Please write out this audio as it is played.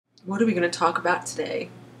What are we going to talk about today?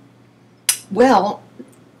 Well,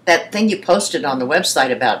 that thing you posted on the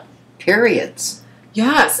website about periods.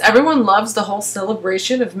 Yes, everyone loves the whole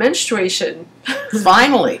celebration of menstruation.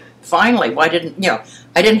 Finally. Why didn't,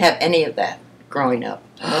 I didn't have any of that growing up.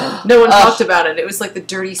 No one talked about it. It was like the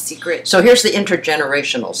dirty secret. So here's the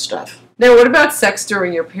intergenerational stuff. Now, what about sex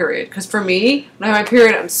during your period? Because for me, when I have my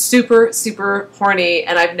period, I'm super, super horny,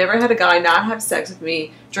 and I've never had a guy not have sex with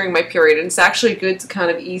me during my period, and it's actually good to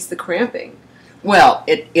kind of ease the cramping. Well,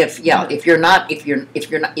 if you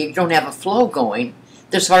don't have a flow going,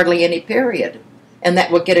 there's hardly any period, and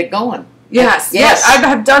that will get it going. Yes. I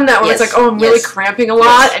have done that where it's like, I'm really cramping a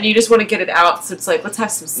lot, and you just want to get it out. So it's like, let's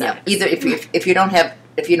have some sex. Yeah. Either if you don't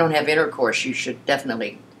have intercourse, you should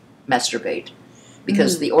definitely masturbate,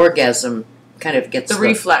 because the orgasm kind of gets the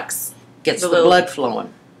reflex, gets the blood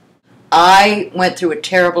flowing. I went through a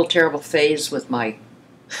terrible, terrible phase with my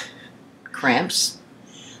cramps.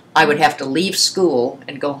 I would have to leave school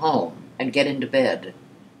and go home and get into bed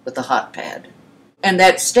with a hot pad, and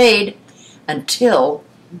that stayed until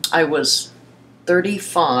I was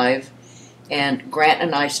 35, and Grant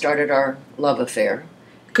and I started our love affair.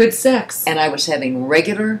 Good sex. And I was having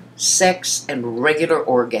regular sex and regular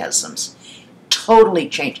orgasms. Totally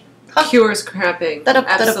changed. Cures cramping.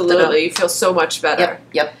 Absolutely. You feel so much better.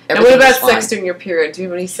 Yep. And what about sex during your period? Do you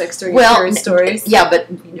have any sex during your period stories? Yeah, but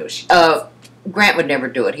Grant would never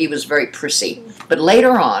do it. He was very prissy. But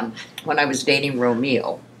later on, when I was dating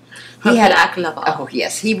Romeo, he had oh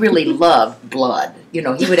yes, he really loved blood. He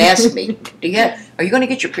would ask me, "Are you going to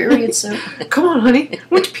get your period soon?" Come on, honey,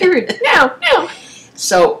 which period? Now.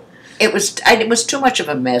 So it was too much of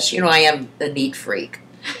a mess. I am a neat freak.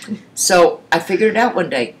 So I figured it out one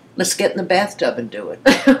day. Let's get in the bathtub and do it.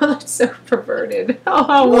 That's so perverted. Oh,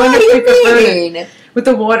 how wonderfully perverted. With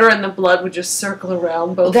the water and the blood would just circle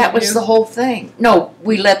around both. That was the whole thing. No,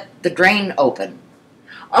 we let the drain open.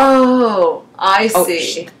 Oh, I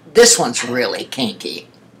see. This one's really kinky.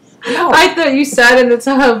 No. I thought you sat in the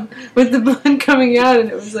tub with the blood coming out, and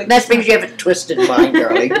it was like... That's because you have a twisted mind,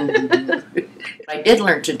 darling. What I did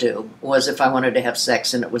learn to do was, if I wanted to have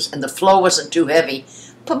sex and the flow wasn't too heavy,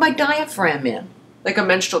 put my diaphragm in. Like a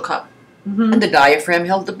menstrual cup. Mm-hmm. And the diaphragm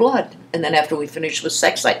held the blood. And then after we finished with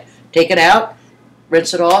sex, I'd take it out,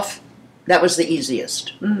 rinse it off. That was the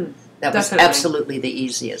easiest. That was absolutely the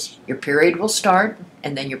easiest. Your period will start,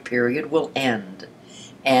 and then your period will end.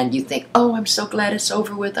 And you think, oh, I'm so glad it's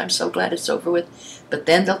over with, I'm so glad it's over with. But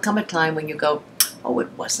then there'll come a time when you go, oh,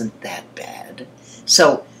 it wasn't that bad.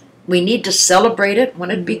 So we need to celebrate it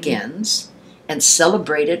when it begins and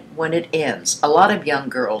celebrate it when it ends. A lot of young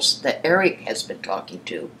girls that Eric has been talking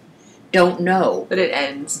to don't know that it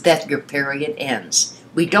ends, that your period ends.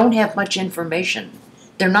 We don't have much information.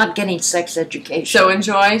 They're not getting sex education. So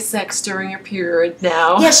enjoy sex during your period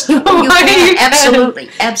now. Yes, you can.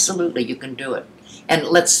 Absolutely, you can do it. And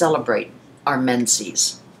let's celebrate our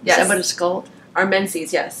menses. Yes. Is that what it's called? Our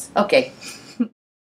menses, yes. Okay.